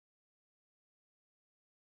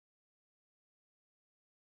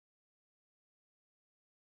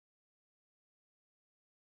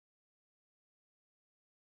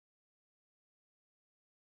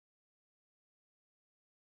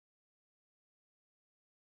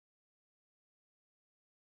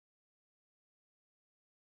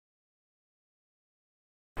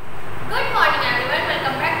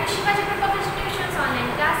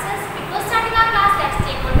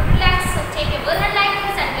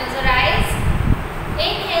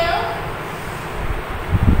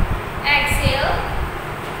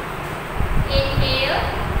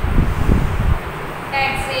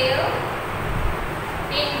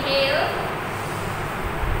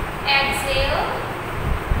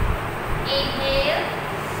Inhale,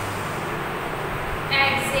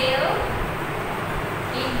 exhale,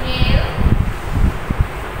 inhale,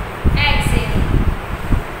 exhale.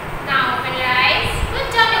 Now open your eyes, put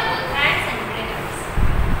down your both hands and relax.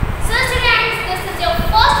 So students, this is your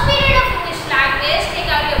first period of English language. Take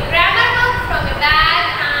out your grammar book from your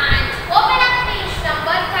bag and open up page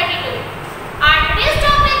number 32. Our today's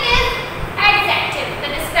topic is adjective, the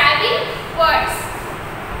describing words.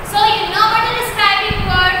 So you know what a describing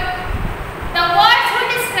word? The words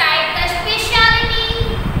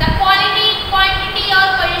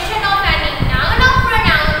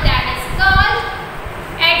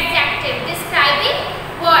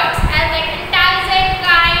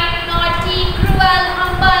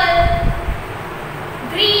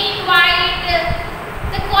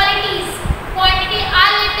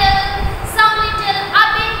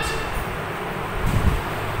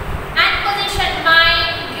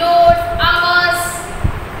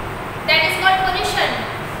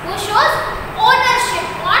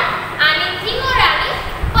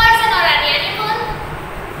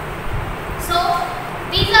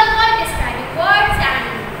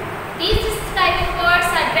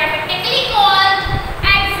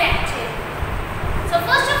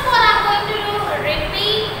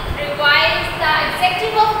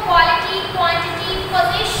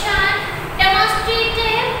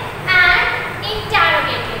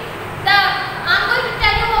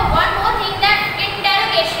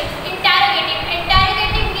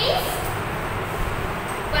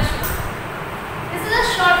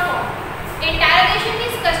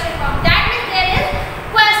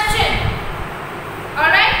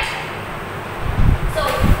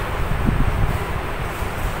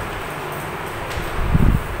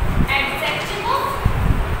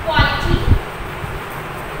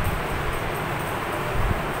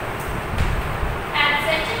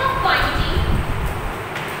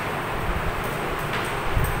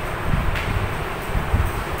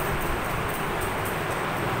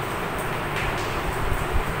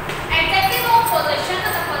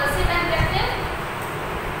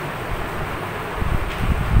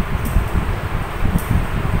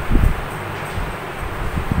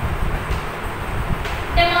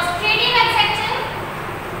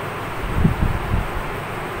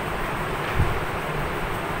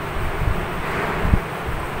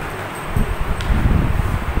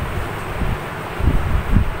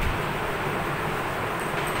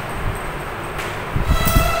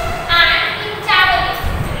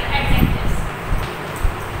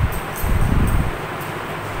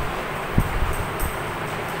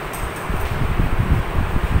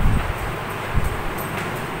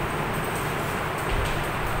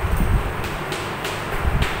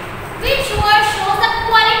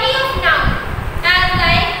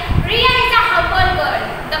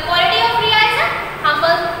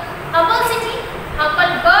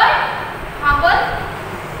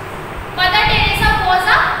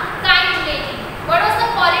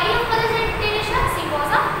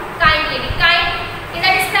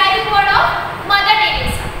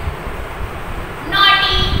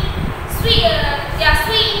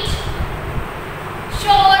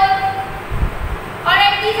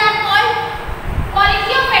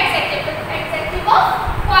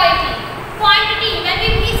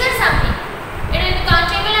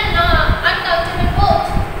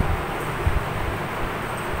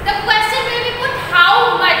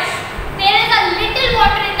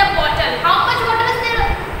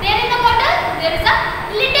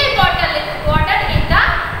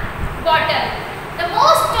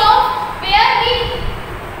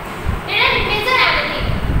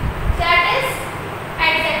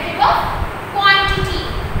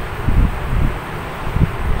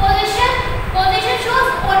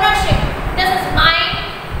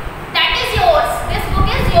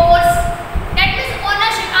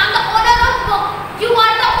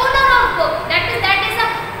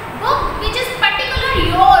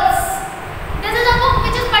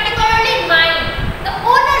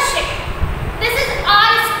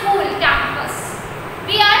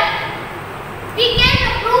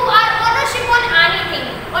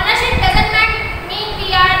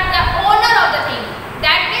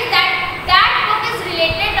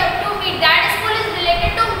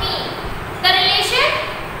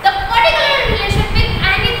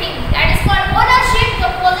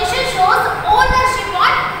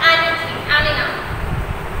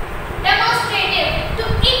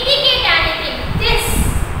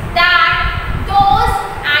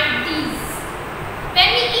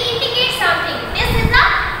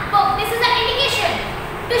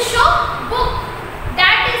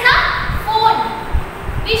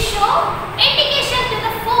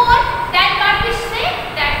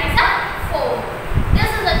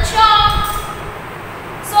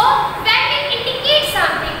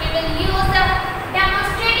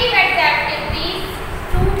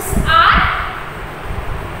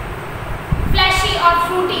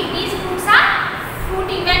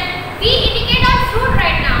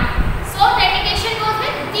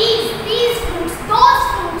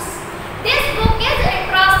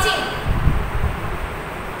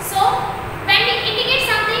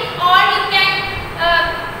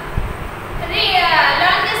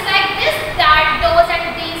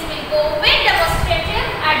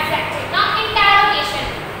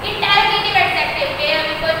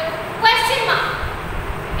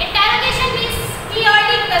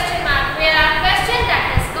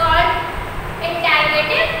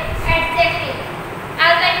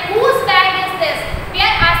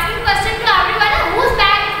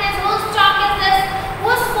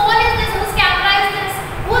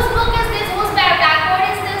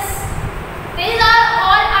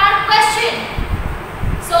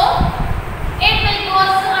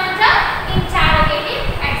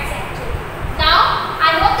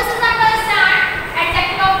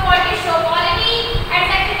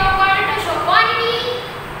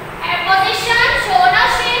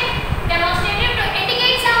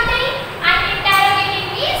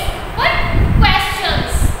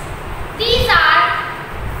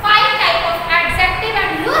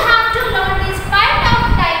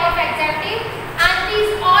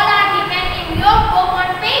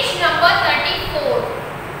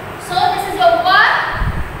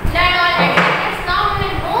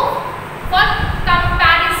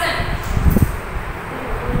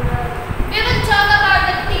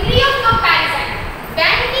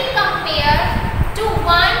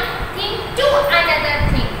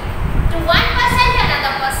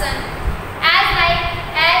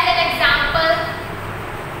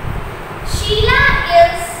Sheila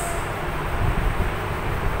is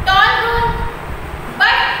tall girl,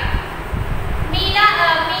 but Meeta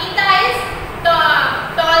is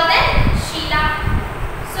tall than Sheila.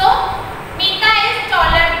 So Meeta is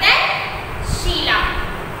taller than Sheila.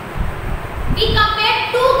 We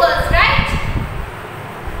compare two girls, right?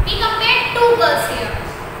 We compare two girls here.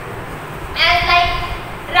 As like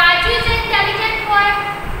Raju is an intelligent boy,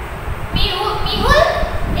 Mehul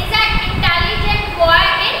is an intelligent boy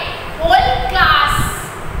in whole class.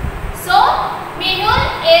 So Mehul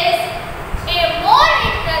is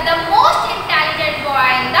the most intelligent boy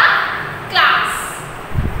in the class.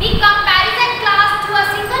 We comparison class to a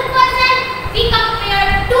single person. We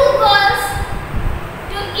compare two girls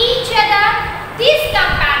to each other. This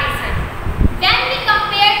comparison. When we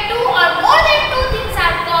compare two or more than two things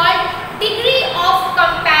are called degree of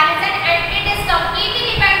comparison, and it is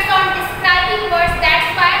completely depends on describing words.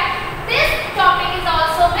 That's why this topic is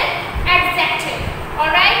also with adjective.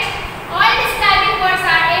 Alright? All describing words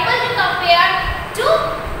are able to compare two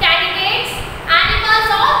candidates, animals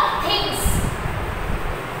or things.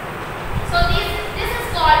 So this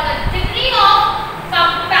is called the degree of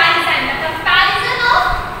comparison, the comparison of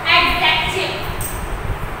adjective.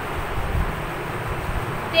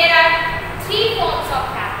 There are three forms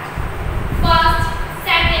of that. First,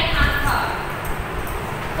 second and third.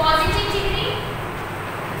 Positive degree,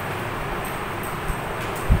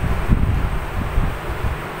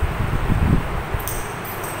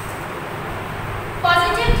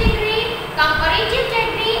 comparative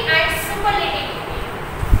degree and superlative degree.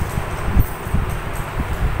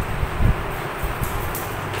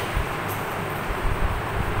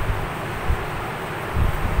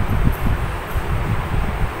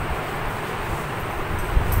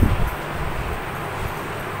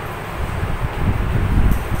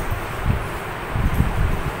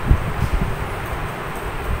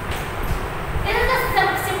 This is the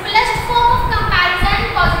simplest form of comparison,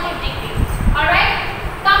 positive degree. Alright?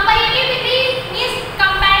 Comparative degree means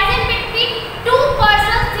comparison between two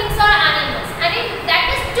persons, things or animals, and that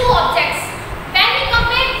is two objects. When we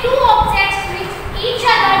compare two objects with each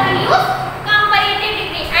other, we use comparative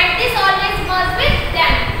degree, and this always goes with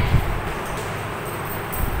them.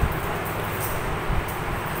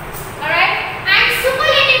 Alright? And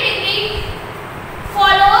superlative degree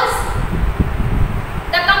follows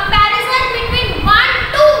the comparison between one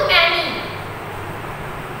to many.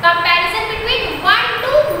 Comparison between one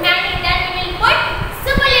to many, then we will put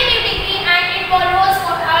superlative degree, and it follows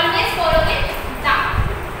always follow with that.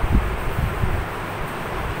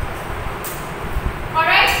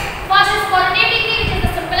 Alright, first is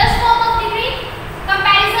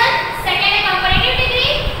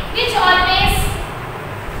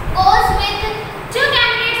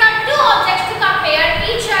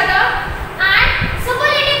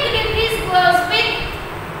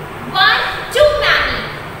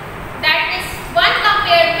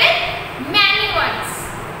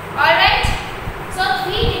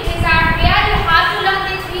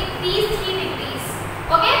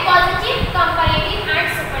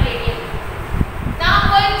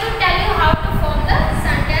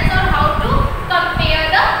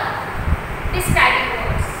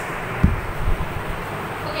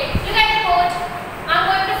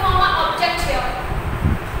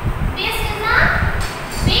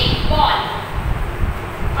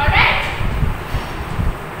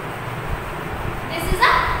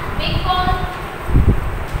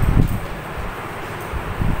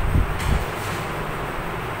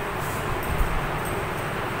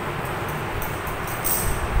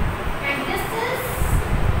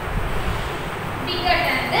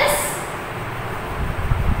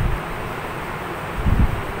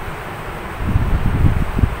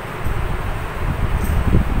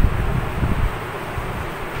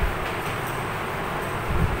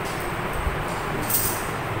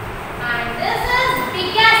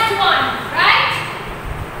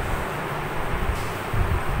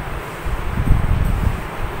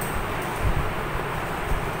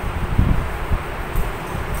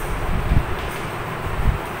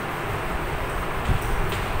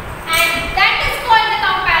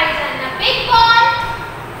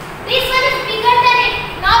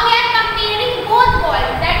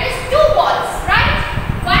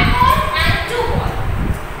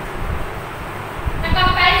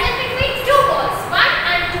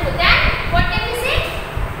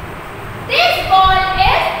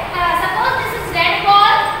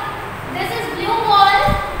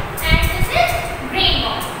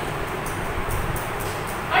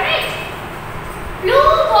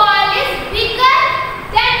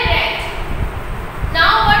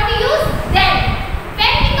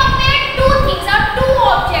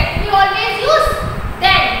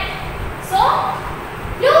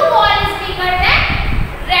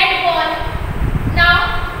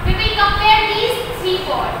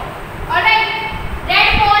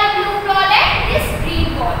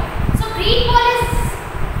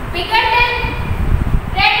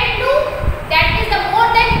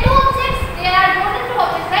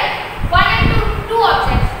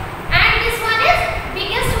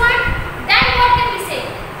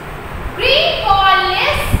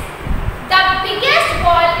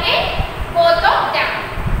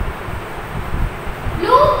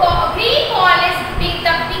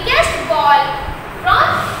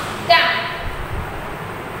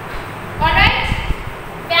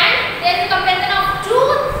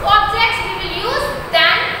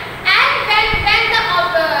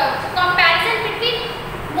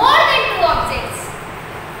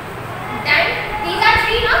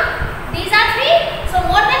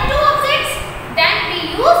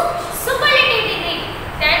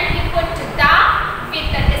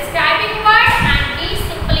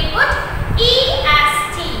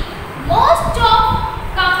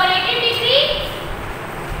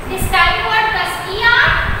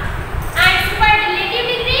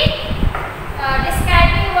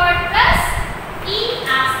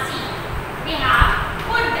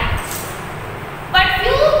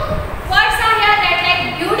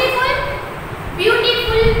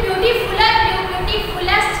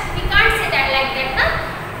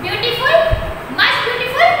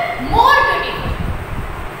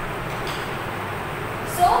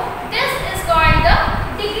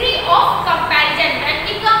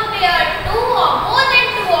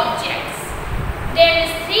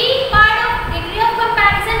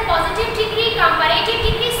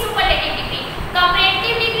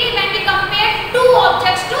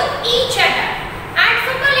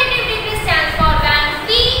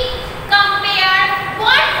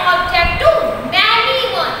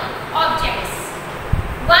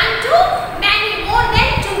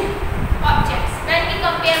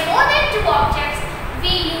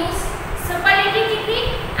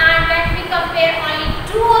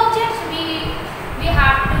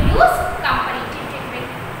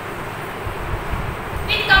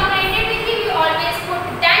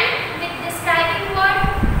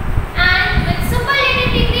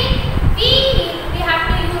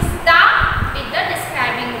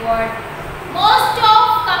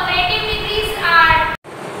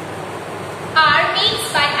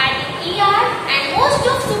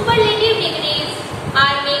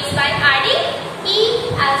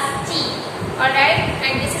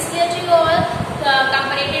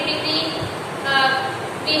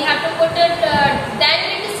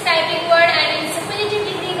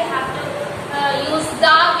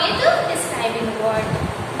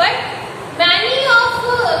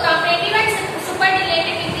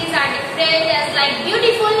like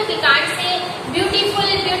beautiful, we can't say beautiful,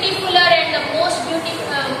 beautifuler and the most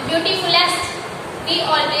beautifulest. We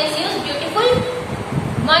always use beautiful,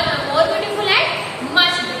 much more beautiful and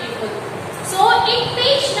much beautiful. So in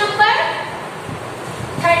page number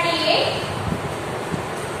 38,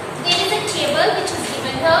 there is a table which is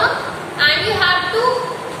given here and you have to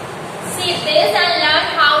see this and learn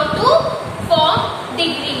how to form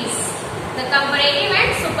degrees, the comparative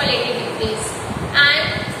and superlative degrees.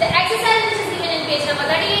 And the exercise which is given in page number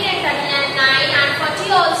 38 and 39 and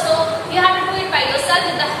 40 also, you have to do it by yourself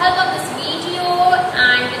with the help of this video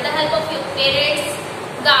and with the help of your parents,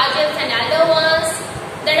 guardians and elder ones.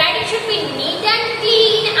 The writing should be neat and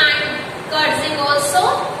clean and cursive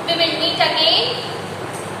also. We will meet again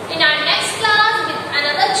in our next class with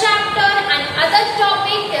another chapter and other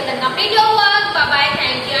topic. Till then, complete your work. Bye bye.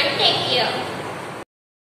 Thank you and take care.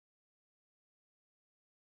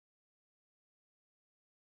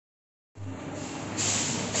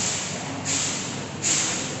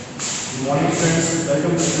 Good morning friends,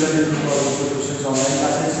 welcome to SGOI questions online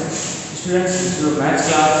classes. Students, this is your maths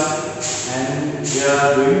class and we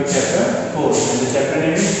are doing chapter 4 and the chapter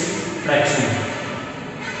name is fraction.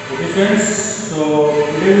 Okay friends, so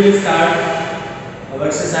today we will start our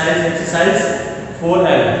exercise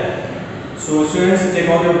 4L. So students, take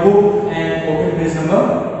out your book and open page number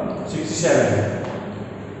 67.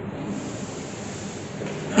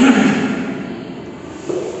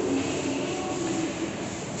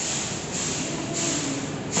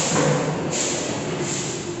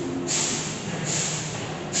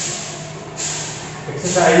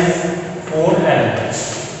 Exercise 4L.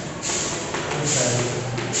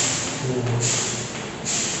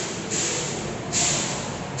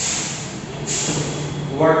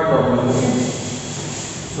 Word problem.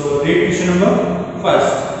 So read question number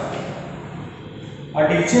first. A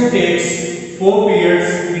teacher takes 4 periods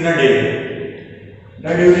in a day. The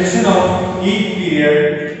duration of each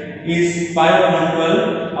period is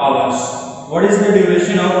 512 hours. What is the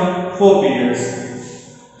duration of 4 periods?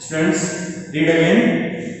 Students, read again.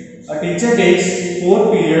 A teacher takes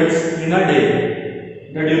 4 periods in a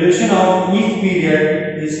day. The duration of each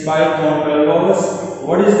period is 512 hours.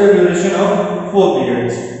 What is the duration of 4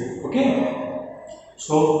 periods? Okay.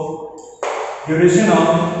 So, duration of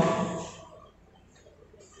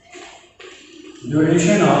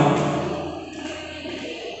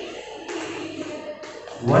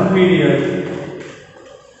 1 period.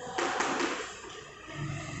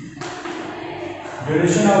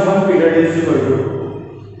 Duration of 1 period is equal to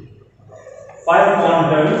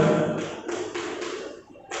 512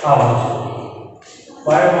 hours.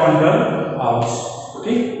 512 hours.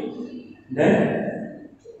 Okay. Then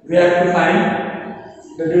we have to find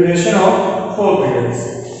the duration of 4 periods.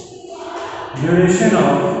 Duration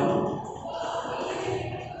of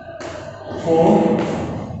 4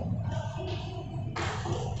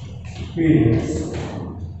 periods.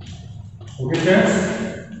 Okay friends.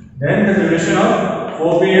 Then the duration of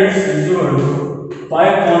 4 periods is equal to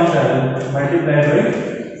 512 multiplied by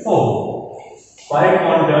 4.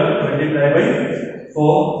 512 multiplied by 4.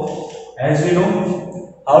 As we know,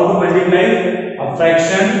 how to multiply a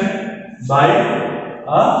fraction by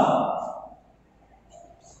a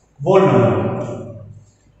whole number.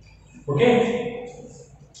 Okay.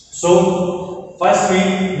 So first we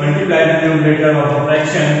multiply the numerator of a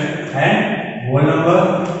fraction and whole number,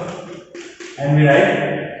 and we write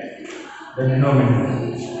the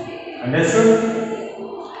denominator. Understood?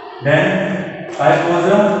 Then 5 was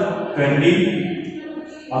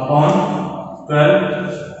 20 upon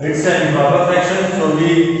 12. It's an improper fraction, so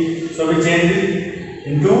we change it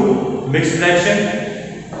into mixed fraction.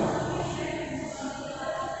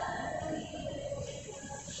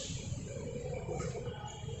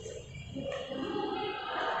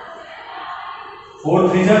 4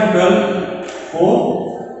 3s are 12,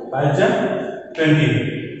 4 5s are 20.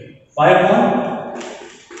 5 on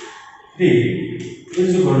 3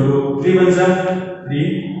 is equal to 3 1s are 3,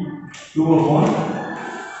 2 upon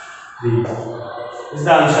 3. This is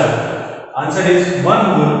the answer. Answer is 1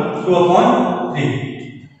 whole 2 upon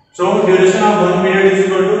 3. So duration of 1 period is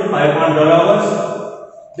equal to 5.12 hours.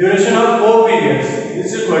 Duration of 4 periods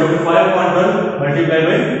is equal to 5.12 multiplied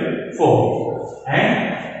by 4. And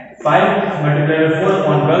 5 multiplied by 4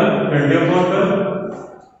 upon 12, 20 upon 12,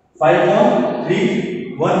 5 upon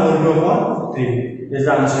 3, 1 whole 2 upon 3. This is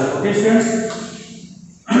the answer. Okay students.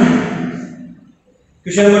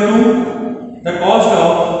 Question number 2. The cost of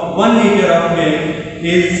 1 liter of milk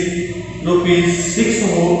is rupees 6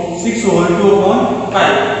 whole 2 upon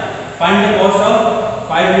 5. Find the cost of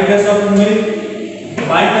 5 liters of milk.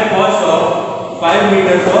 Find the cost of 5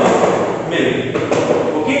 liters of milk.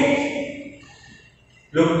 Okay.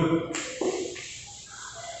 Look.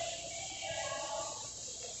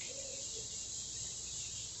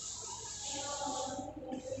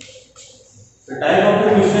 The type of the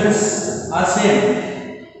questions are same.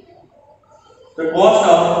 The cost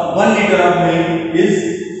of 1 liter of milk is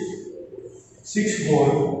 6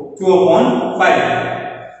 whole 2 upon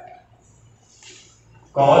 5.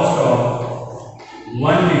 Cost of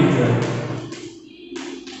 1 liter.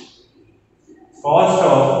 Cost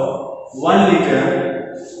of 1 liter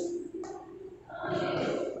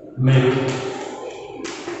milk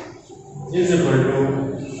is equal to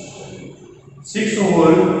 6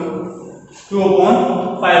 whole 2 upon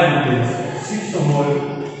 5 rupees. 6 whole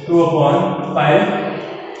 2 upon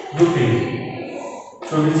 5 rupees.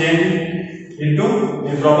 So we change into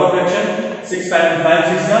improper fraction. 6 5 5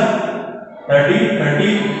 6 are 30.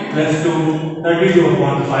 30 plus 2 32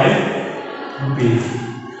 upon 5 rupees.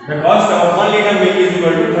 The cost of 1 liter milk is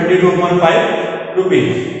equal to 32 upon 5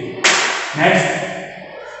 rupees. Next,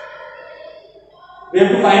 we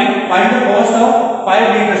have to find the cost of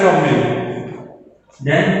 5 liters of milk.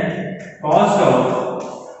 Then cost of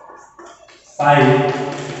 5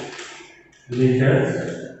 liters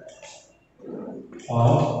of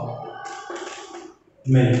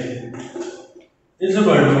milk is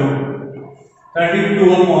equal to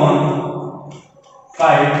 32 upon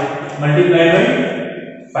 5 multiplied by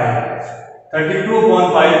 5. 32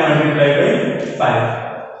 upon 5 multiplied by 5.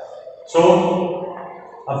 So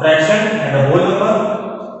a fraction and a whole number.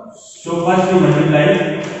 So first we multiply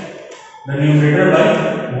the numerator by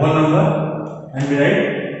whole number and we write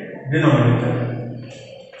denominator.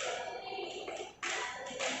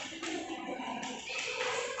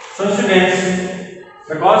 So students,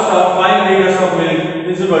 the cost of 5 liters of milk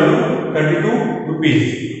is equal to 32 rupees.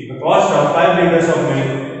 The cost of 5 liters of milk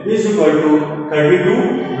is equal to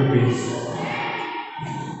 32 rupees.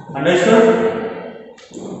 Understood?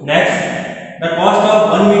 Next, the cost of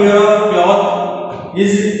 1 meter of cloth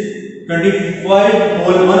is 25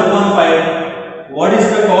 whole 1 upon 5. What is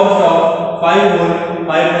the cost of 5 whole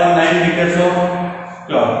 5.9 meters of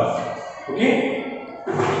cloth? Okay.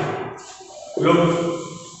 Look.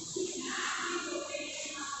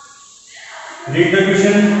 Read the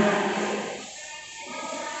question.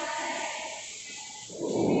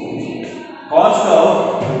 Cost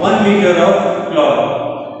of 1 meter of cloth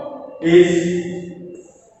is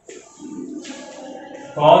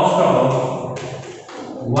cost of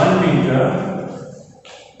 1 meter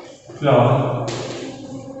cloth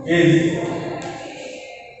is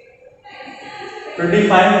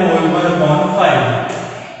 25 whole 1 upon 5.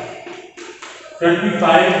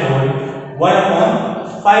 25 whole 1 upon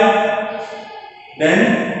 5. Then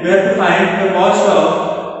we have to find the cost of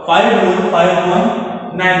 5 whole 5 upon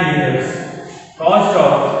 9 meters. Cost of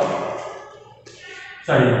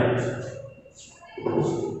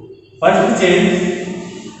first we change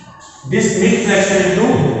this mixed fraction into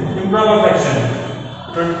improper fraction.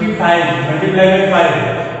 25 multiplied by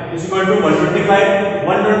 5 is equal to 125.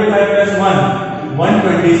 125 plus 1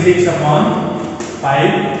 126 upon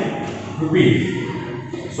 5 rupees.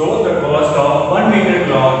 So the cost of 1 meter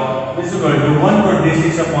cloth is equal to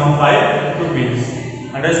 126 upon 5 rupees.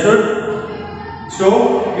 Understood? So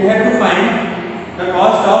we have to find the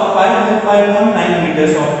cost of 5.9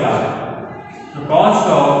 meters of cloth. The cost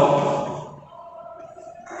of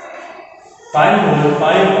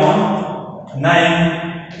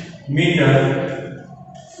 5.9 meter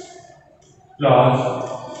cloth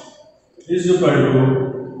is equal to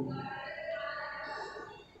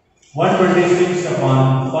 126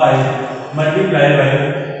 upon 5 multiplied by.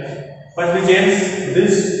 First we change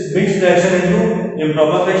this mixed fraction into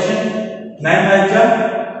improper fraction. 9 by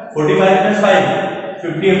 45 plus 5.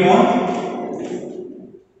 50 upon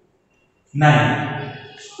 9.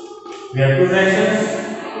 We have two fractions.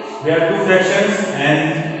 And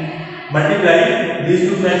multiply these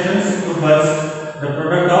two fractions to first the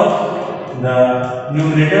product of the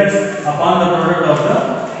numerators upon the product of the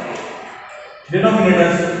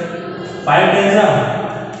denominators. 5 times are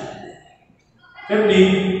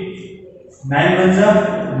 50. 9 ones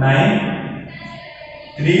are 9.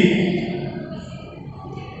 3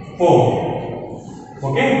 4.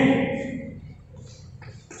 Okay.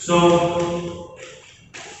 So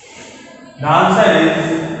the answer is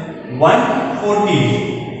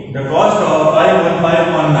 140. The cost of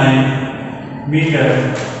 5.9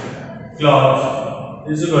 meter cloth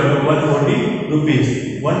is equal to 140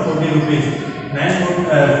 rupees. 140 rupees.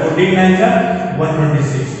 14 nines are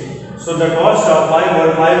 126. So the cost of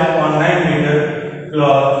 5.9 meter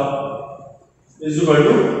cloth is equal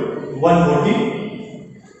to 140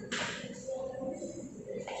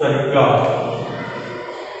 cloth.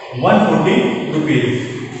 140 rupees.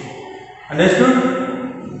 Understood?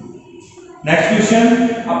 Next question.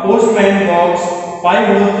 A postman walks 5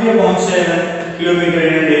 whole 3/7 kilometer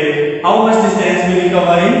in a day. How much distance will he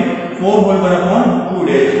cover in 4 whole 1/2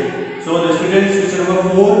 days? So the students, question number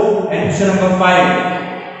 4 and question number 5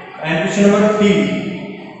 and question number 3,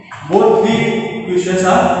 both three questions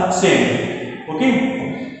are same. Okay.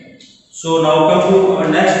 So now come to our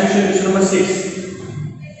next question, question number 6.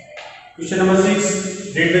 Question number 6.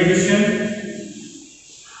 Read the question.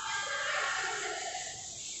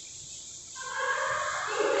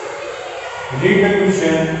 Read the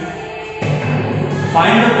question.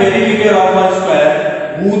 Find the perimeter of a square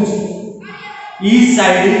whose each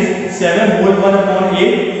side is 7 whole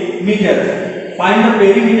 1/8 meter. Find the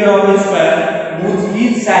perimeter of a square whose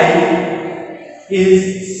each side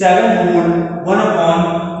is 7 whole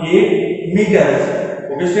 1/8 meters.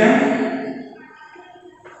 Okay, student?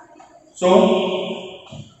 So,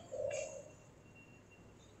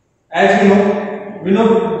 as we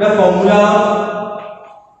know the formula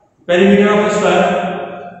perimeter of a square.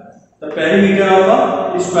 The perimeter of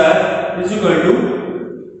a square is equal to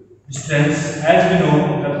distance. As we know,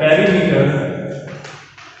 the perimeter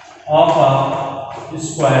of a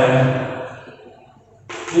square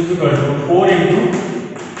is equal to 4 into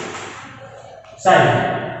side.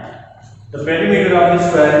 The perimeter of the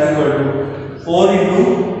square is equal to 4 into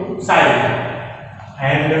side,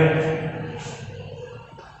 and the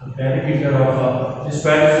perimeter of a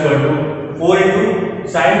square is equal to 4 into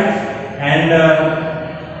side, and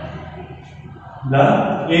the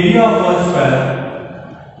area of a square,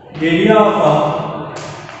 area of a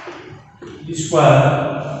square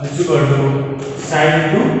is equal to side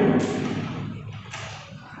into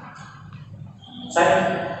side.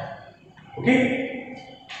 Okay,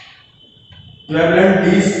 you have learned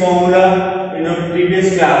this formula in your previous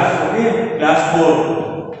class. Okay, class 4.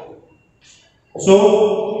 So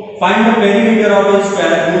find the perimeter of a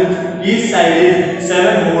square whose each side is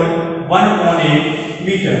 7 whole 1/8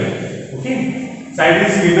 meter. Okay, side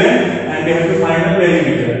is given and we have to find the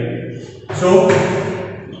perimeter. So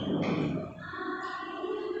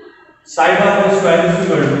side of a square is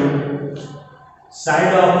equal to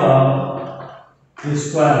side of a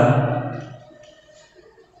square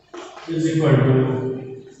is equal to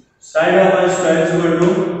side of a square is equal to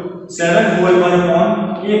 7 whole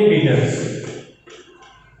 1/8 meters.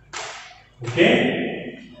 Okay,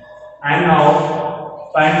 and now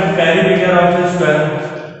find the perimeter of the square.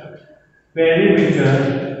 Perimeter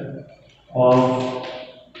of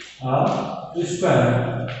a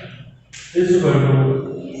square is equal to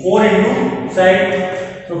 4 into side.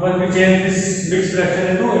 So first we change this mixed fraction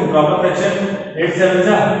into improper fraction. 8 7 is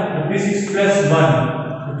 56 plus 1,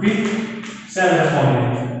 57 upon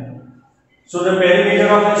 8. So the perimeter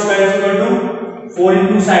of the square is equal to 4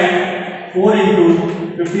 into side, 4 into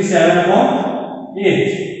 57 upon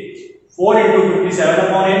 8. 4 into 57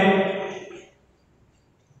 upon 8.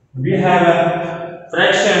 We have a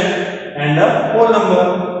fraction and a whole number.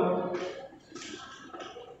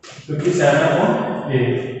 57 upon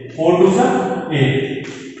 8. 4 2s are 8.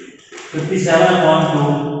 57 upon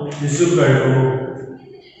 2 is equal to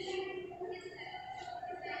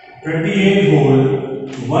 28 whole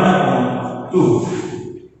 1 upon 2.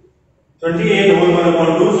 28 whole 1 upon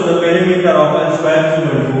 2. So the perimeter of a square is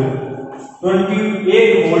equal to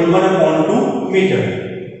 28 whole 1 upon 2 meter.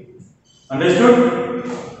 Understood?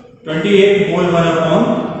 28 whole 1 upon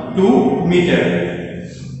 2 meter.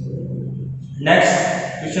 Next,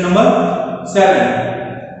 question number 7.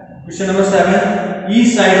 Question number 7. Each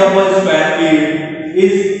side of a square field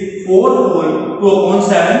is 4 whole 2 upon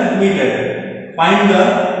 7 meter. Find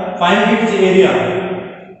its area.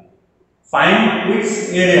 Find its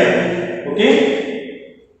area. Okay.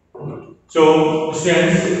 So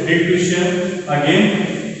students, read question again.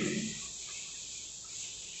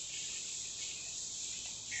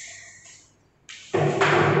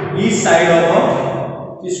 Each side of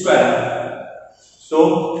a square. So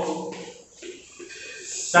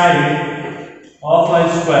side of a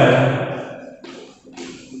square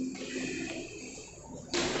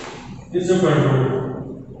is equal to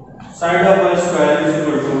side of a square is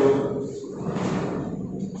equal to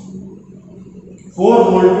 4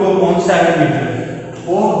 whole 2 upon 7 meter.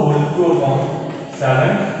 4 whole 2 upon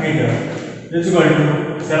 7 meter is equal to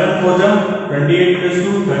 7 4 28 plus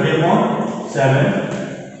 2 30 upon 7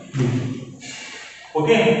 meter.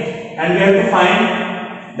 Okay, and we have to find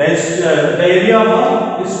the area of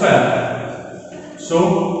a square. So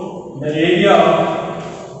the area of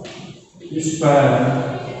square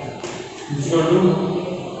is equal to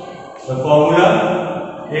the formula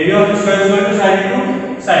area of the square is equal to side into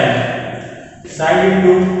side. Side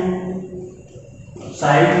into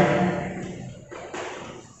side.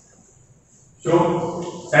 So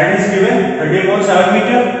side is given 30/7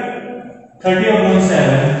 meter.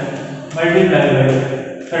 30/7 multiplied by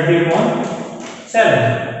 30/7.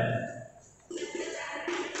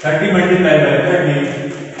 30 multiplied by 30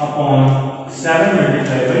 upon 7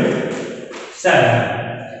 multiplied by 7.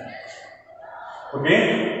 Okay.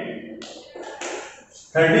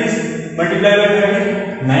 30 is multiplied by 30,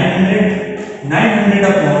 900. 900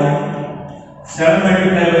 upon 7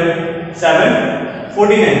 multiplied by 7,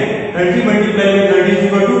 49. 30 multiplied by 30 is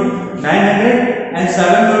equal to 900 and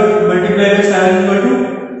 7 multiplied by 7 is equal to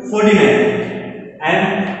 49. And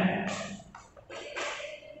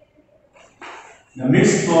the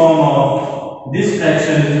mixed form of this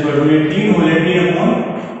fraction is equal to 18 whole 18 upon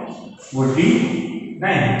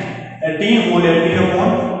 49. 18 whole 18 upon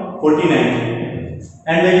 49.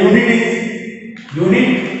 And the unit is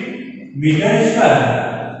meter square.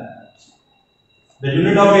 The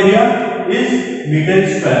unit of area is meter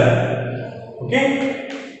square. Okay.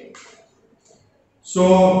 So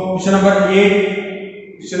question number 8.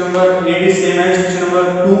 Question number 8 is same as question number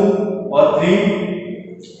 2 or 3.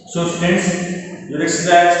 So students, your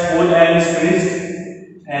exercise whole L is finished,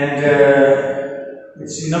 and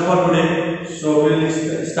it's enough for today. So we will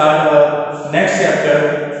start our next chapter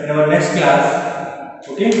in our next class.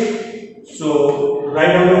 Okay. So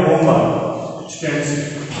write down your homework, students.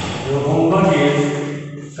 Your homework is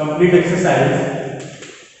complete exercise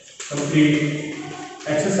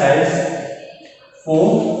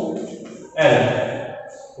 4L.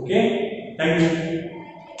 Okay. Thank you.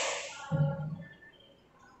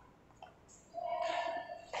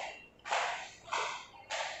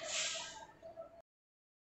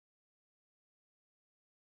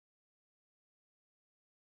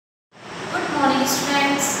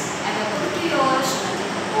 Students, I welcome to your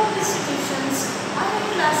SHIVAJI institutions online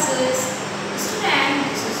classes. Student,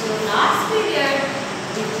 this is your last period,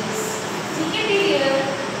 which is second period.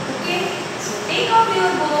 Okay, so take out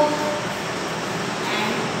your book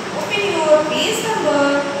and open your page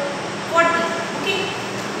number 40. Okay,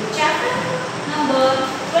 chapter number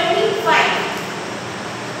 25.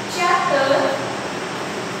 Chapter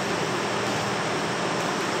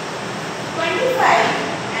 25.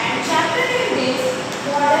 And chapter name is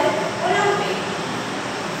Modern Olympic.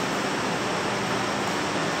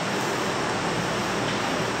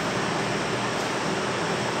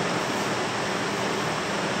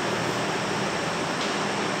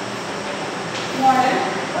 Modern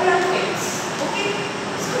Olympics. Okay.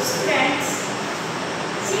 So students,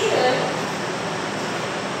 see here.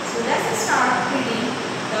 So let's start reading.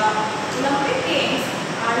 The Olympic Games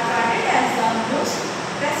are regarded as the most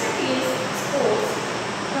prestigious sports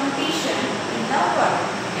competition in the world.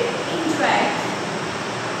 It enjoys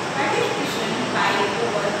participation by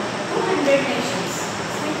over 200 nations.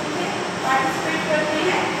 इसमें participate करते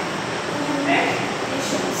हैं 200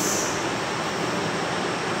 nations.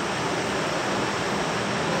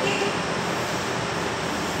 Okay.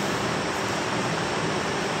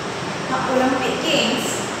 The Olympic Games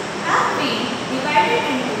have been divided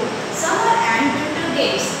into summer and winter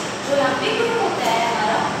games. जो Olympic जो होता है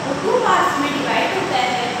हमारा वो 2 parts में डिवाइड होता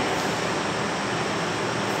है.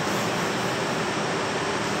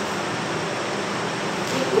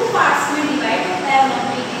 ये 2 पार्ट्स में डिवाइड होता है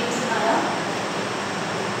ओलंपिक गेम्स हमारा.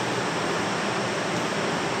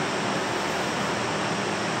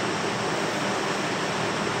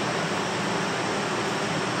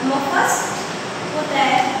 नंबर फर्स्ट होता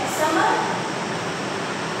है समर.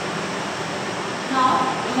 नाउ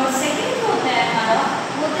नंबर सेकंड होता है हमारा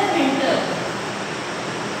होता है winter.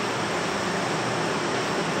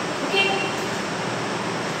 Okay,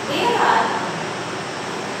 there are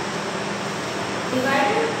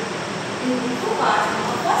divided into 2 parts.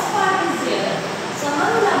 The first part is here summer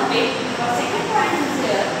Olympic, and second part is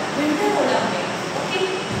here winter Olympic. Okay,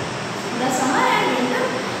 the summer and winter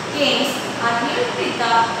games are held with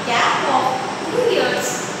the gap of 2 years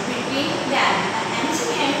between them. The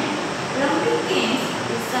ancient Olympic Games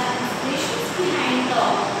is the inspiration behind the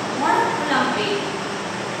modern Olympic.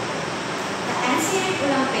 The ancient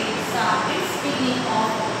Olympics are its beginning of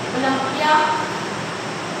Olympia.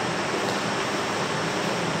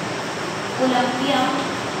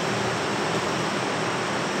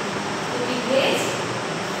 To be placed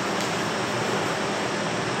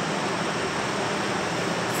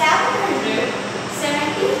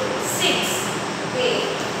 776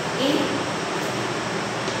 in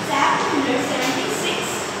 776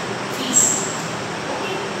 feet.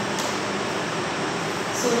 Okay.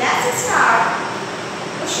 So let's start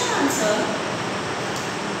question answer.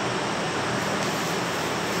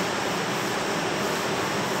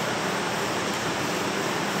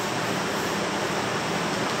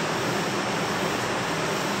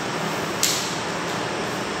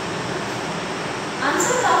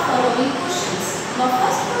 the following questions? The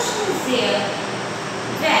first question is there.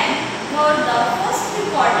 When were the first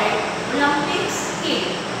recorded Olympics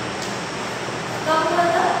held? Come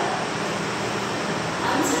further.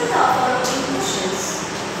 Answer the following questions.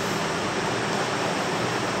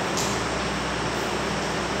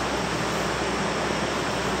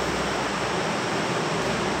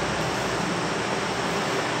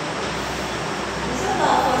 Answer the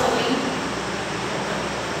following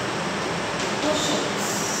questions.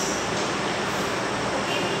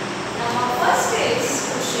 Okay. Now our first is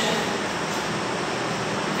question.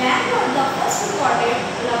 When were the first recorded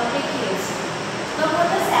Olympic Games? Come for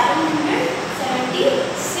the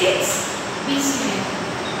 776 BC.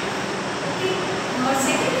 Okay. Number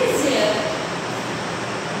second is here.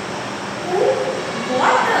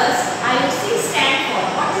 What does IOC stand for?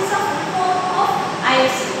 What is the full form of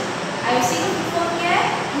IOC? IOC का full form क्या है?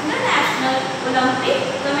 International Olympic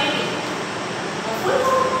Committee. The full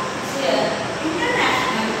form is here.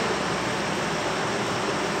 International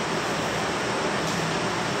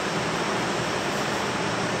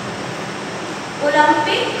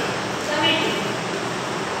Olympic Committee.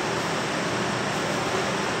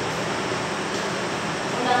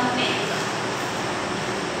 Olympic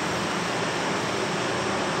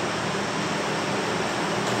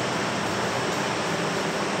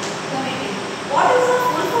Committee. What is the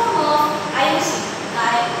full form of IOC?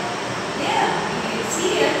 There we see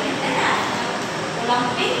here International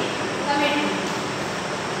Olympic Committee.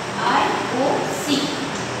 IOC.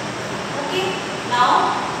 Okay. Now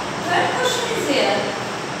third question is here.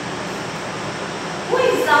 Who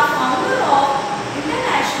is the founder of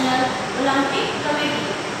International Olympic Committee?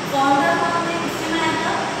 Founder कौन है? इससे मैं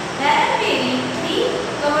आता Darren Perry the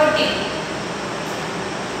Coubertin.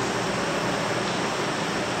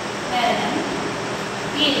 Darren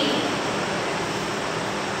Perry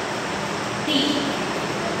the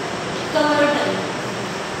Coubertin.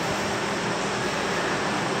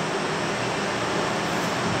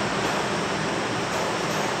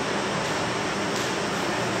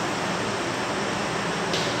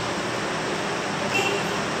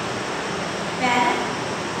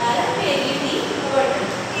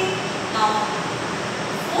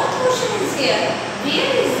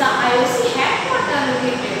 Where is the IOC headquarters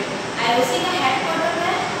located? IOC का headquarters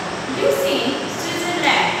है Lucerne,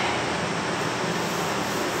 Switzerland.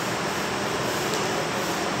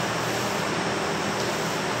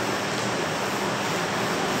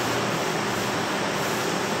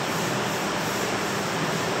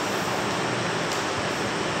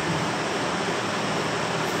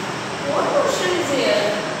 What question is here?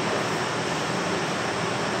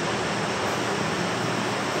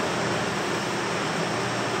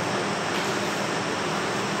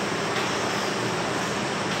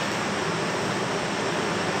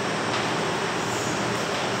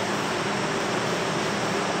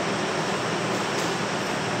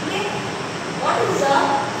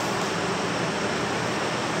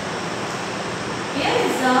 Where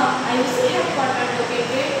is the IOC headquarters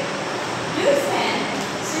located? Lucerne,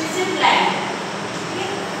 Switzerland.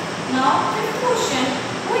 Okay. Now fifth question.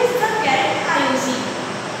 Who is the current IOC?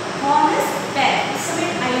 Thomas Bach. इस समय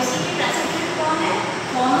IOC के president कौन है?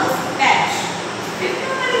 Thomas Bach. Fifth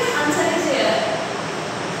number is answer is here.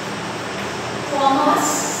 Thomas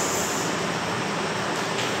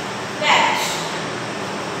Bach.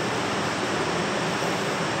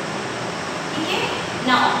 Okay.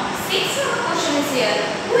 Now sixth question is here.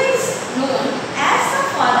 Who is known as the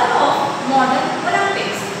father of modern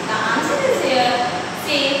Olympics? The answer is here.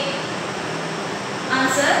 Say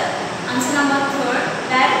answer. Answer number third.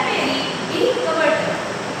 Darren Perry the Coubertin.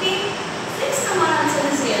 Okay. Sixth number answer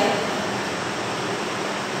is here.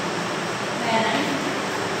 Darren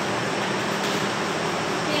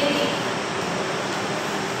Perry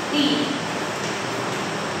the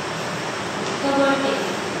Coubertin.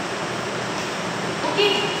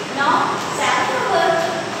 Okay. Now seventh number.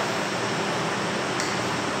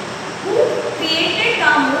 Who created the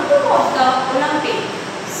motto of the Olympic?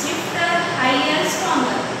 Swifter, higher,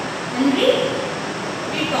 stronger. Henry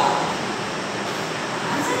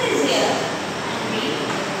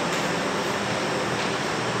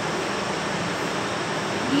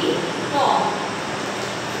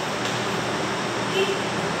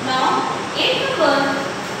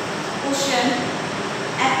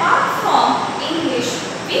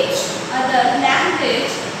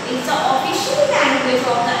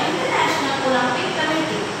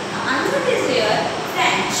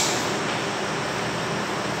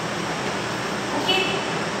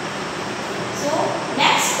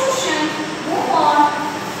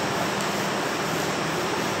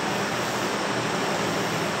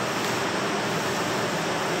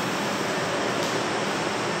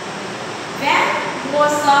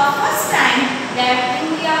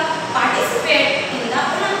participated in the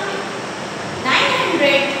Olympics?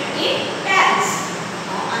 900 in Paris.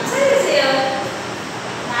 Now answer is here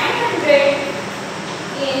 900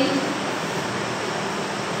 in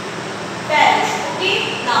Paris. Okay.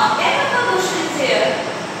 Now 10 number question is here.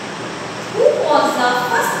 Who was the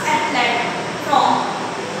first athlete from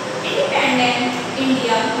independent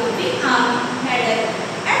India to win a medal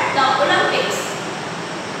at the Olympics?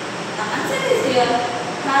 The answer is here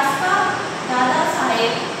Dada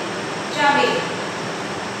Saheb Javed.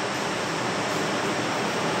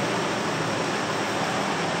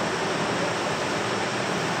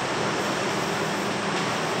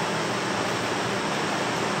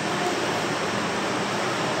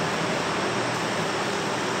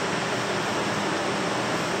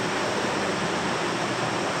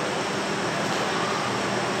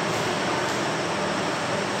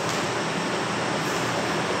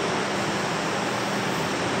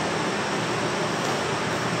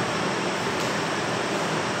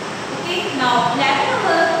 Now, 11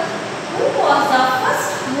 number. Who was the first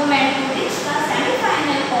woman to reach the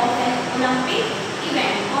semi-final of an Olympic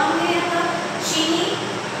event? On here, Shini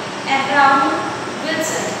Abraham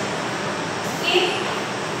Wilson. Okay,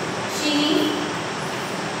 Shini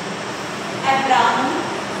Abraham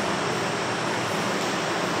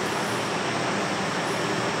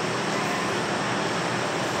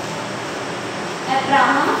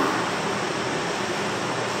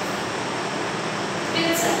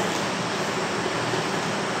Wilson.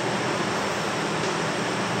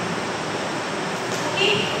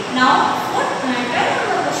 Now, what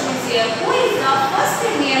number question is here? Who is the first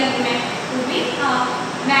Indian woman to win a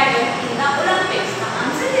medal in the Olympics? The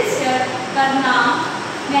answer is here Karna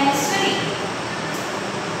Maheshwari.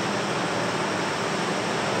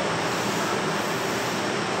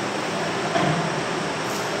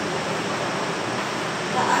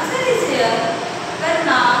 The answer is here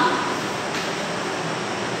Karna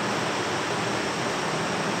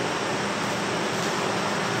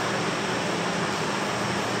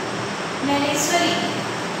Maheshwari.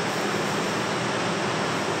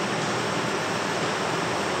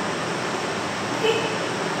 Okay.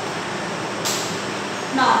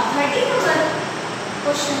 Now, 30 number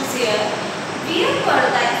questions here. Where were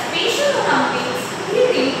the Special Olympics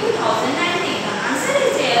held in 2019? The answer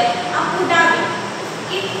is here Abu Dhabi.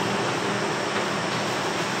 Okay.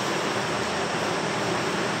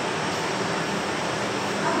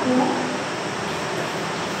 Abu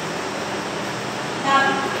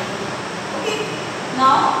Dhabi. Okay.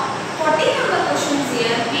 Now, 40 number questions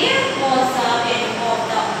here. Where was the venue of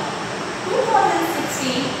the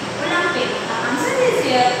 2016 Olympics? The answer is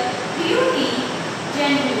here Rio de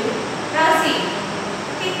Janeiro, Brazil.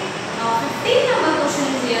 Okay. Now, 15 number question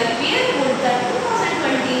is here. Where would the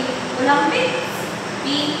 2020 Olympics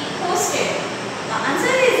be hosted? The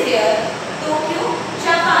answer is here Tokyo,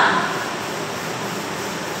 Japan.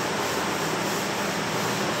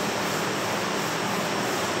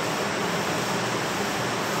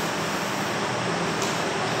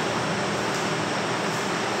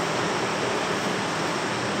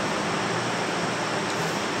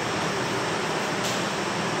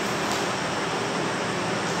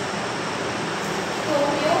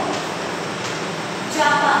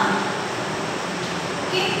 Japan.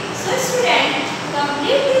 Okay, so student,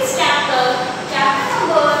 complete this chapter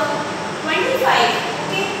number 25.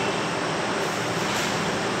 Okay,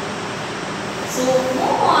 so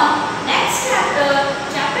move on next chapter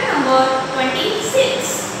number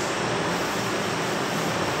 26.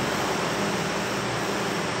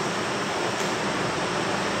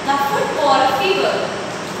 The football fever.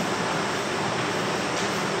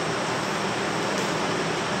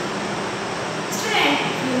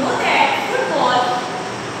 You know that football,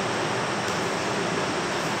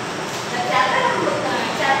 the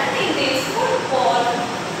chapter name is football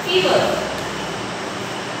fever.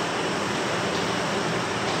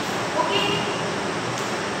 Okay,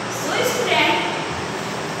 so student,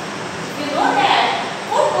 you know that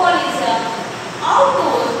football is a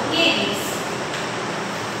outdoor games.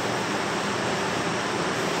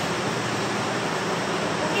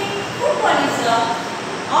 Okay, football is a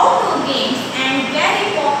outdoor games and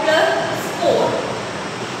very popular sport.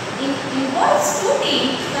 Involves two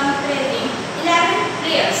teams comprising 11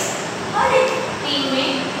 players. हर एक team में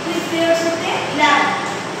 3 players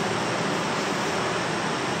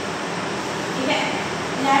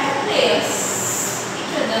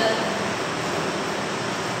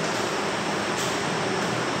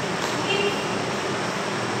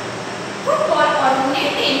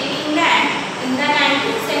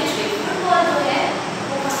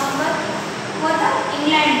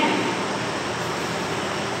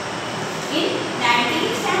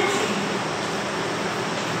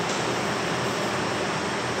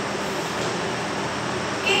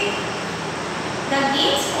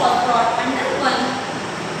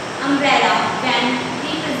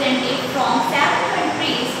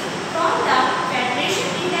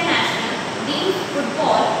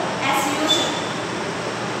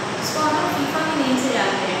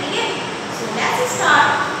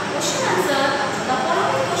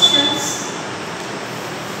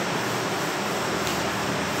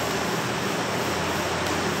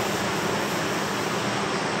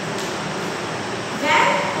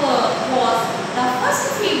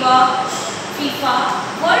FIFA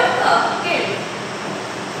World Cup held?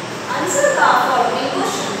 Answer the following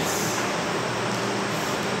questions.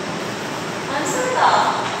 Answer the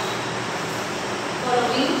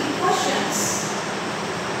following questions.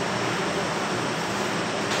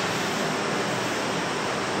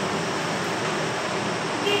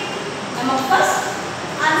 Okay. Number first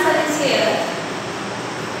answer is here.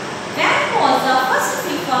 When was the first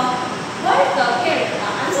FIFA World Cup held? The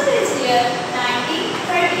answer is here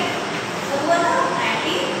 1930. So what are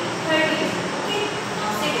 1930? Okay.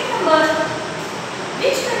 Now second number.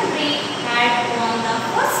 Which country had won the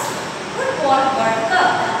first football World Cup?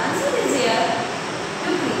 The answer is here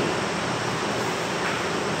Ukraine.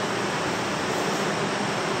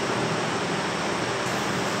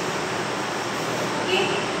 Okay.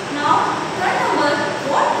 Now third number.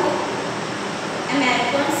 What do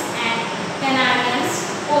Americans and Canadians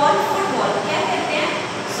call football? क्या कहते हैं?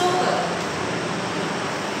 Soccer.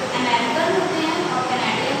 जो American होते हैं और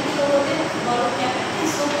Canadian के लोग होते हैं फुटबॉल को क्या कहते हैं?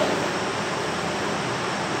 Soccer.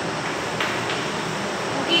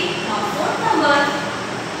 Okay. Now fourth number.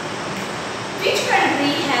 Which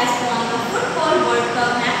country has won the football World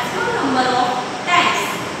Cup maximum number of times?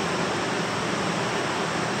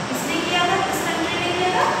 किसने किया था? किस कंट्री ने किया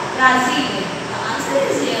था? Brazil. The answer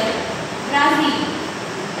is here Brazil.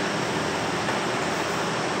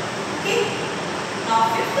 Okay. Now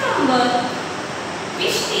fifth number.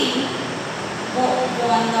 Which team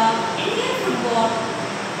won the Indian football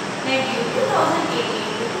debut 2018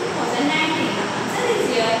 to 2019? The answer is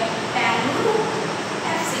here Bangalore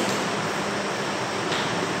FC.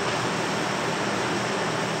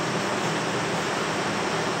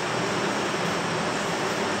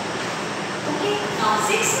 Okay. Now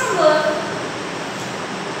sixth number.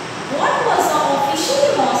 What was the official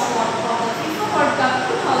mascot of the FIFA World Cup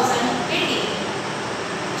 2018?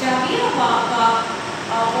 Javier Waka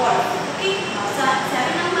Award. Okay. Now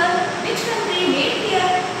seven number. Which country made their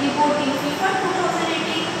debut in FIFA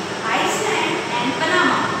 2018? Iceland and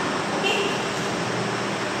Panama. Okay.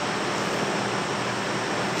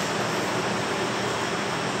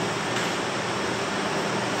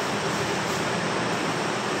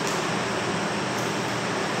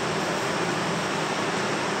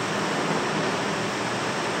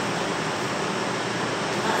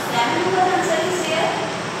 Seven number answer is here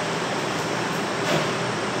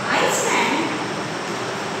Iceland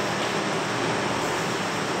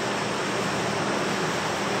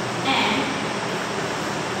and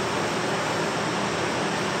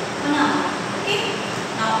Panama. Okay.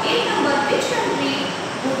 Now eight number. Which country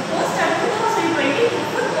would host the 2022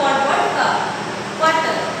 Football World Cup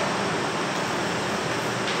quarter?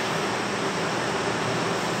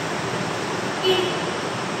 Okay.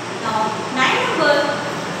 Now nine number.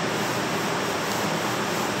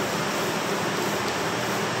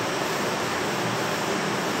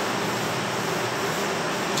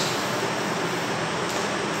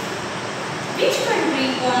 Which country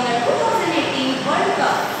won the 2018 World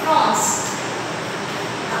Cup? France.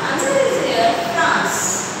 The answer is here France.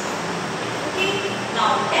 Okay.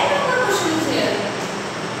 Now 10 number question is here.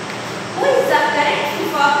 Who is the current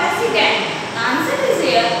FIFA president? The answer is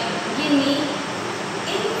here Gianni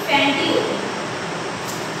Infantino.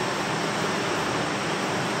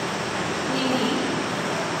 Gianni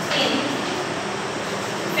Infantino.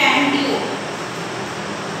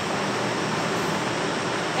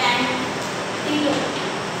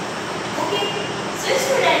 Okay, so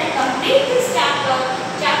student, complete this chapter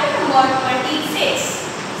number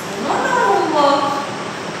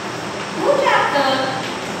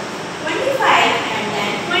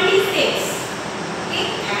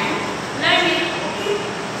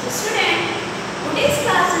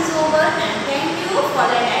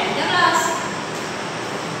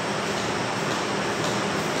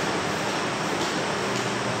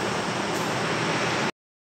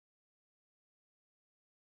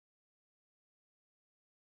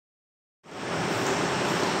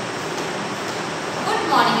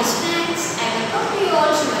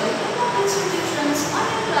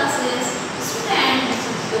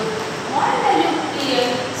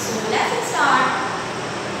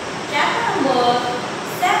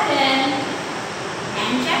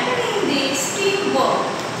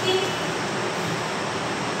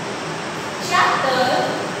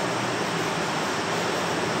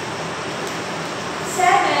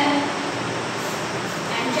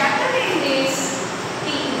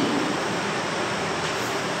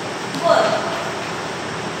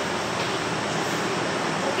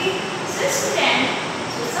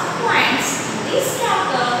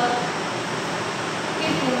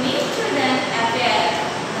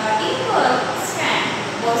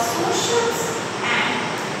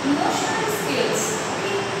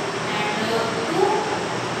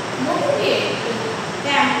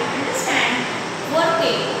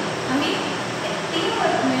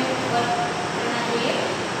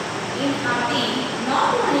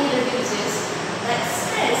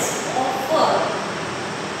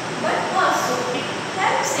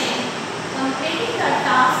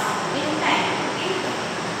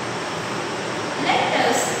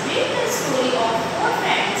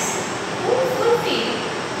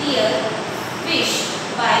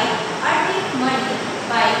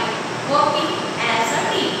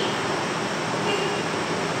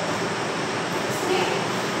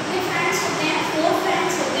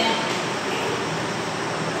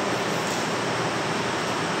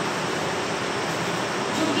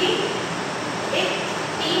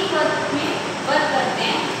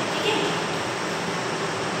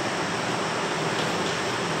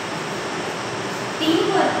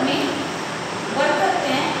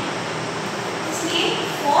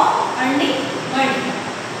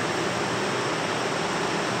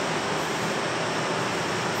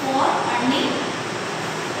earning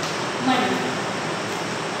money.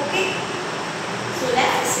 Okay, so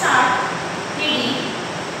let's start reading.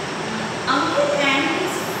 Ankit and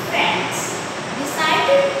his friends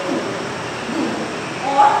decided to do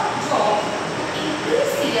odd job to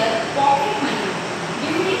increase their pocket money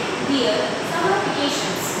during their summer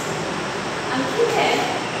vacations. अंकित है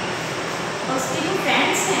और उसके जो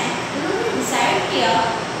friends हैं उन्होंने decide किया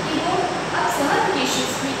कि वो अब समर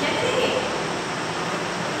वेकेशंस में क्या करेंगे,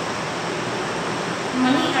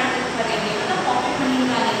 मनी अर्न करेंगे, मतलब पॉकेट मनी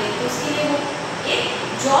निकालेंगे। तो उसके लिए वो एक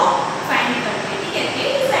जॉब फाइंड करते हैं। ठीक है, they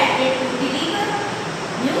decided to deliver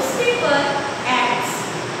newspaper ads,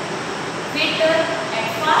 waiter at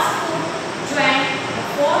fast food joint,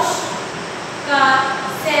 wash car,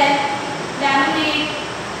 sell lemonade,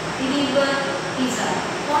 deliver pizza।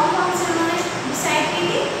 कौन कौन से उन्होंने डिसाइड की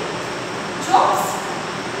थी जॉब्स?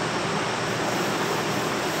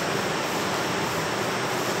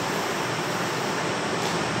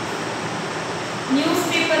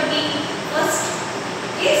 न्यूज़पेपर की फर्स्ट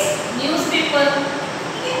इज न्यूज़पेपर,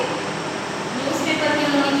 ठीक है, न्यूज़पेपर की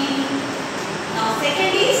उन्होंने की। Now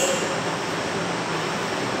second is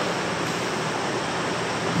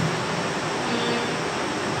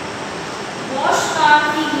wash car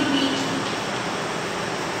की थी,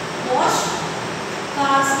 वॉश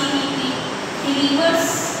कार्स की थी,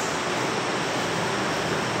 डिलीवर्स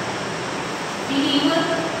डिलीवर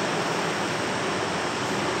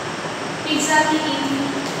पिज्जा की थी।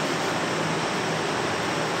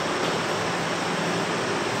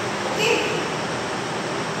 ओके,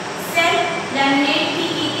 सेल लेमनेड की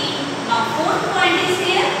थी। Now fourth point is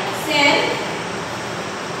here, cell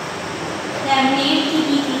lemonade की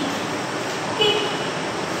थी। Okay,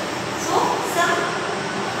 so some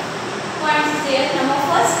points there. Number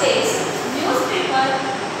first is newspaper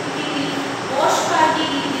की थी, wash car की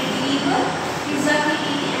थी, deliver pizza की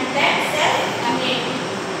थी, and then sell lemonade।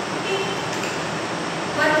 Okay,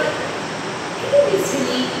 but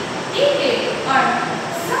individually they did earn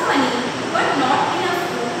some money but not enough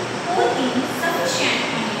to pull in sufficient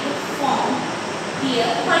money to form their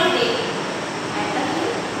holiday at the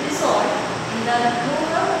resort in the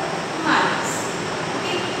lower markets.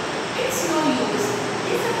 Okay, it's no use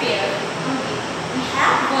disappear. We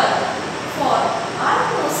have worked for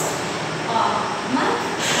almost a month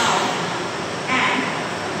now, and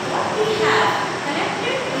what we have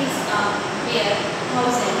collected is a bare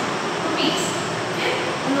 1,000 rupees. फिर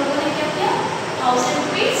उन लोगों ने क्या किया, 1,000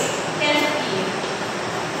 rupees collect किए।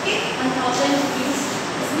 Okay, 1,000 rupees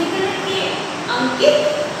इसमें collect किए अंकित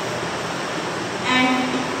and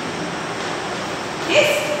his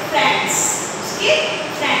friends, उसके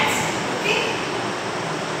फ्रेंड्स। ओके,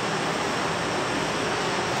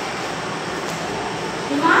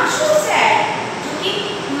 हिमांशु said, जो कि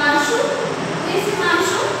हिमांशु, who is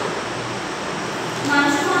हिमांशु?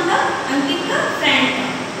 हिमांशु मतलब अंकित का फ्रेंड है,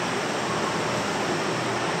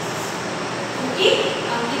 क्योंकि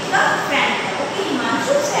अंकित का फ्रेंड है। Okay,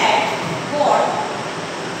 Himanshu said, what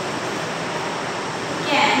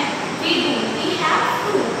can we do? We have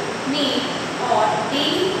to meet our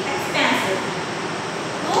daily expenses।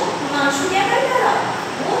 तो हिमांशु क्या करता था,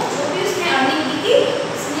 वो जो भी उसने अर्निंग की थी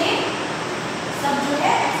उसने सब जो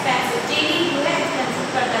है एक्सपेंसिव डेली जो है एक्सपेंसिव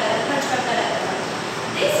करता रहता, खर्च करता रहता था।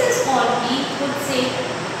 This is all we could say,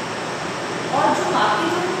 और जो बाकी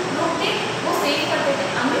जो लोग थे वो सेव करते थे।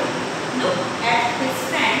 Amit look at his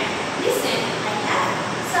friend, listen I have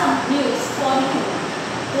some news for you.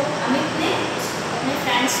 तो अमित ने अपने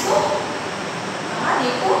फ्रेंड्स को कहा,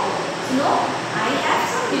 देखो सुनो, I have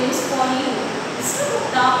some news for you. Mister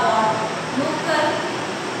Gupta और local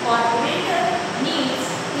corporator needs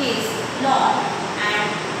his lawn and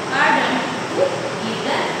garden to be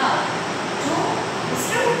done up। जो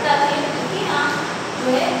मिस्टर गुप्ता थे उनके यहाँ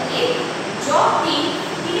जो है एक जॉब थी,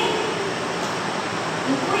 ठीक है,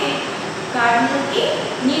 उनको एक गार्डनर की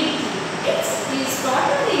नीड थी। It's his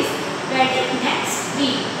daughter is wedding next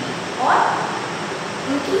week, और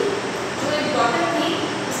उनकी जो एक डॉटर थी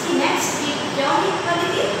उसकी नेक्स्ट वीक क्या होने वाली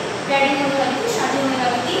थी, वेडिंग होने वाली थी, शादी होने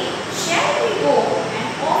वाली थी। Shall we go and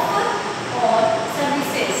offer और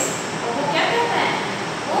सर्विसेज, वो क्या करता है,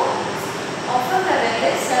 वो ऑफर कर रहे थे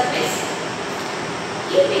सर्विस,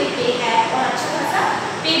 ही विल पे है और अच्छा खासा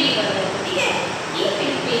पे भी कर रहे थे। ठीक है, he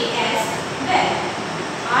will pay as well.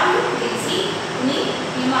 Are you crazy? उन्हीं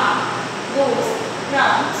दिमाग गोज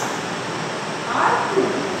राउंड्स आर टू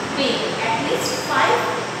पे at least 5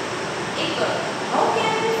 acres। How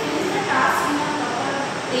can we finish the task in a proper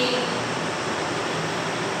day?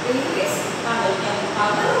 This is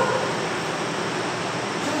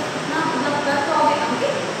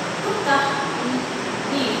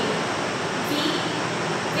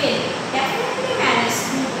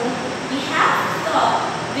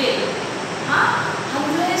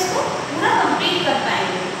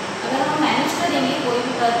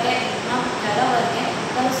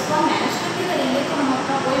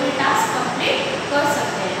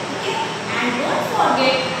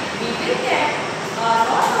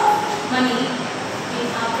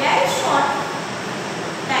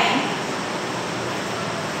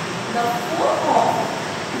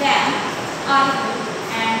carnival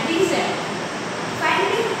and reason.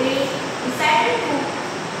 Finally, they decided to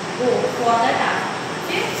go for the task.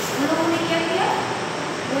 फिर उन लोगों ने क्या किया?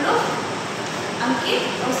 वो लोग अंकित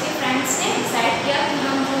और उसके फ्रेंड्स ने डिसाइड किया कि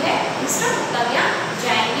हम जो है मिस्टर गुप्ता के यहाँ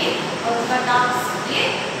जाएंगे और उनका टास्क ये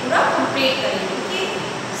पूरा कंप्लीट करेंगे. Okay,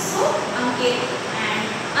 so Ankit and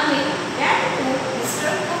Amit went to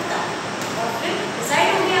mister Gupta. और फिर डिसाइड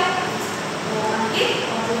हो गया तो अंकित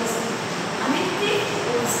और जो अमित थे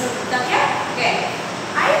वो मिस्टर गुप्ता क्या कह,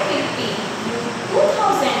 I will pay you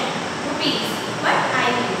 2000 rupees but I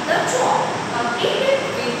need the job completed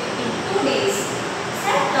in 2 days,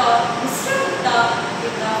 said the Mr. Gupta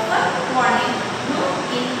with the first warning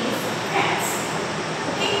note in his hands.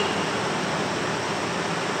 Okay.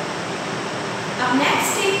 अब next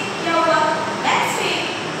day क्या हुआ? Next day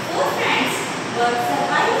 4 friends were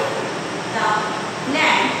surveying the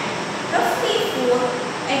land, roughly 4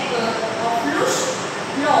 acres of lush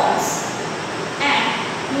lawns and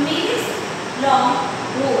numerous long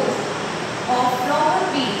rows of flower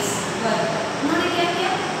beds were. उन्होंने क्या किया?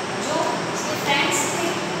 जो उसके friends थे,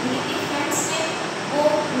 उनके फ्रेंड्स थे, वो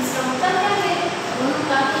मिस्टर गुप्ता क्या थे, उन्होंने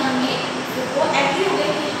कहा कि हम ये वो एग्री हो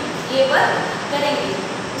गए कि हम ये वर्क करेंगे.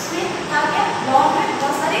 उसमें था क्या? लॉन में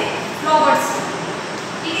बहुत सारे फ्लावर्स थे.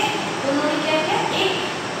 ठीक है, तो उन्होंने क्या किया? एक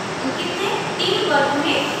कितने 3 वर्क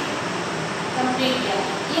में कंप्लीट किया.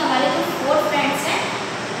 ये हमारे जो 4 फ्रेंड्स हैं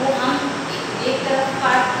वो हम एक तरफ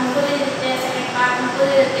पार्ट उनको दे देते हैं, सेकंड पार्ट उनको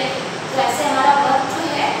दे देते हैं, तो ऐसे हमारा वर्क जो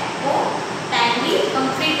है वो टाइमली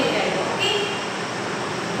कंप्लीट हो जाएगा. Okay,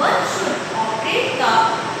 one should operate the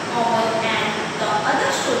mower and the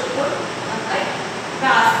other should put a cut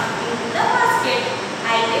grass into the basket.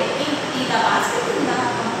 I will empty the basket in the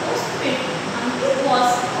compost pit. Ankit was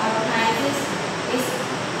organizes his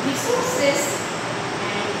resources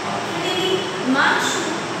and ordinarily Himanshu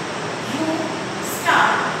you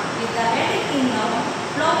start with the head in the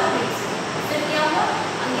flower beds. फिर क्या हुआ?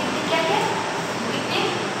 अंकित ने क्या किया? अंकित ने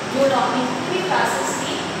जो logging की भी क्लासेस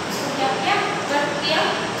थी उसको क्या किया? कट किया.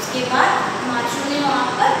 उसके बाद हिमांशु ने वहाँ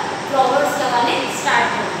पर फ्लावर्स लगाने स्टार्ट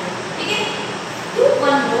कर दिए. ठीक है, to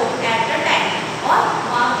 1 row at a time. और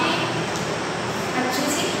वहाँ पे अच्छे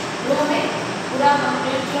से रो में पूरा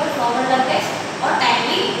कंप्लीट किया, फ्लावर लग गए और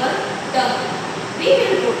timely work done. We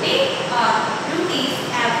will rotate our duties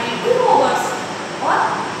every 2 hours. और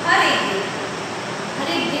हर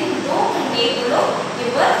एक दिन 2 घंटे वो लोग ये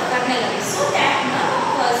वर्क करने लगे. So that none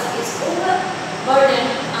of us is over burden.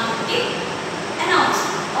 Ankit announce.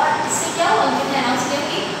 और इससे क्या हुआ? अंकित ने अनाउंस किया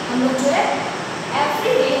कि हम लोग जो है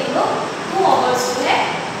एवरी डे हम लोग 2 आवर्स जो है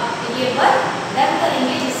अपने ये वर्क डन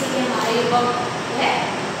करेंगे, जिससे कि हमारा ये वर्क जो है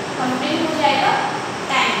कंप्लीट हो जाएगा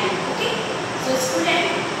टाइम में. Okay, so student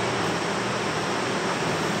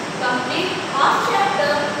complete half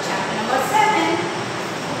chapter number 7.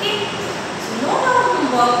 Okay, so note our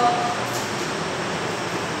homework.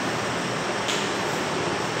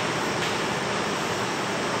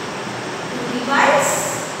 To revise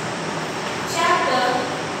chapter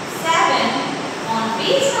 7 on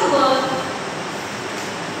page number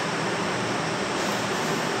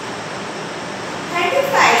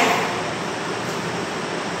 35.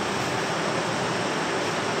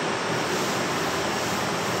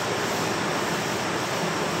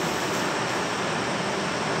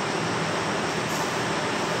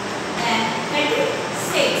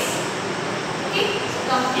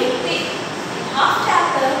 Complete it in half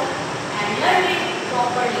chapter and learn it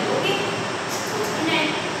properly. Okay, so student,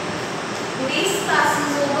 today's class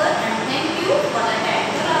is over and thank you for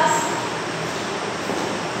attending the class.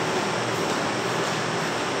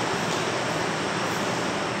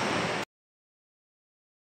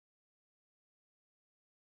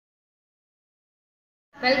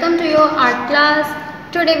 Welcome to your art class.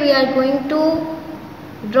 Today we are going to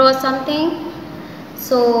draw something.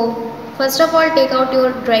 So first of all, take out your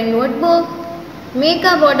drawing notebook, make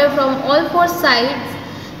a border from all 4 sides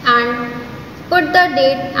and put the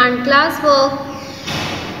date and class work.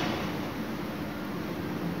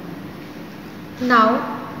 Now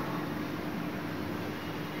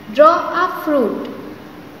draw a fruit.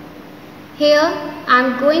 Here I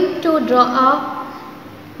am going to draw a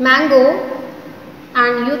mango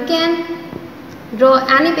and you can draw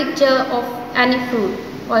any picture of any fruit.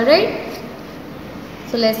 Alright?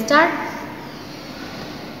 So let's start.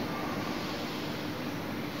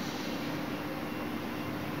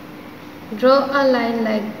 Draw a line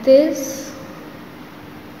like this,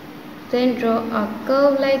 then draw a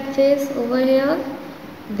curve like this over here,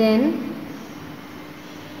 then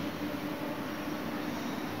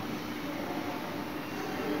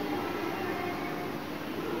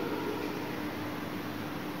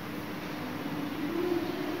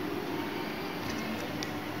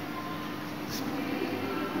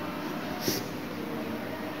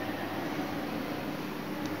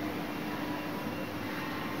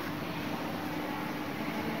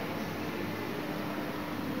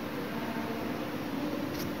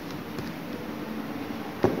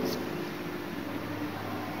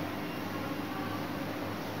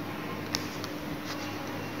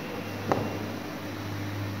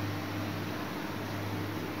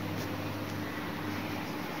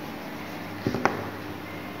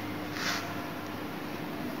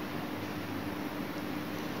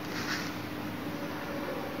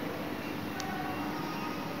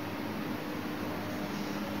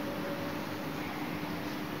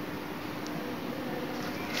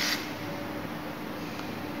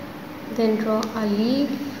Then draw a leaf.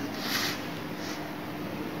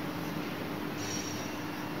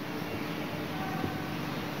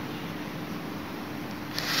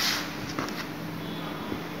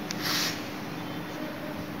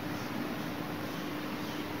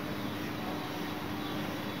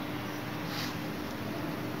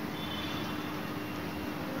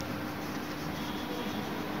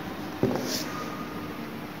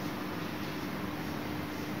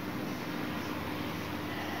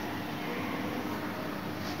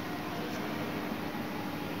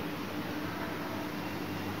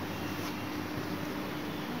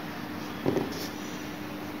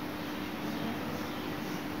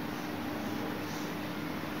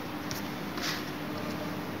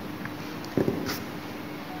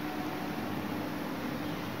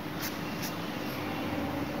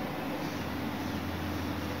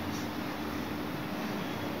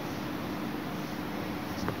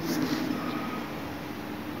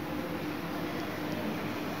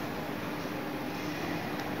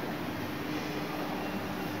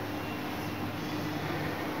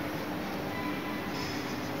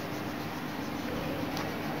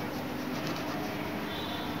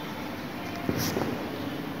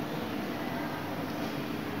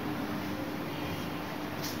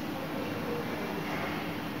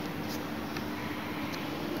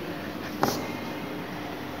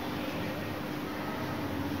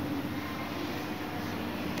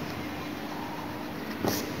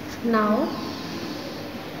 Now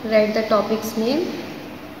write the topic's name.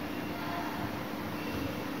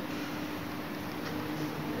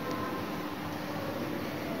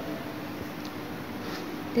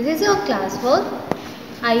 This is your classwork.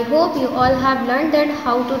 I hope you all have learned that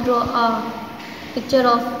how to draw a picture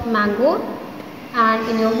of mango, and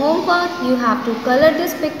in your homework you have to color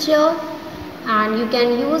this picture, and you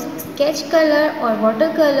can use sketch color or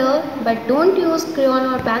watercolor, but don't use crayon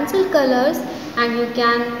or pencil colors, and you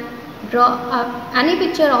can draw any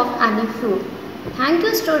picture of any fruit. Thank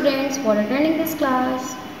you students for attending this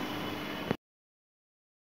class.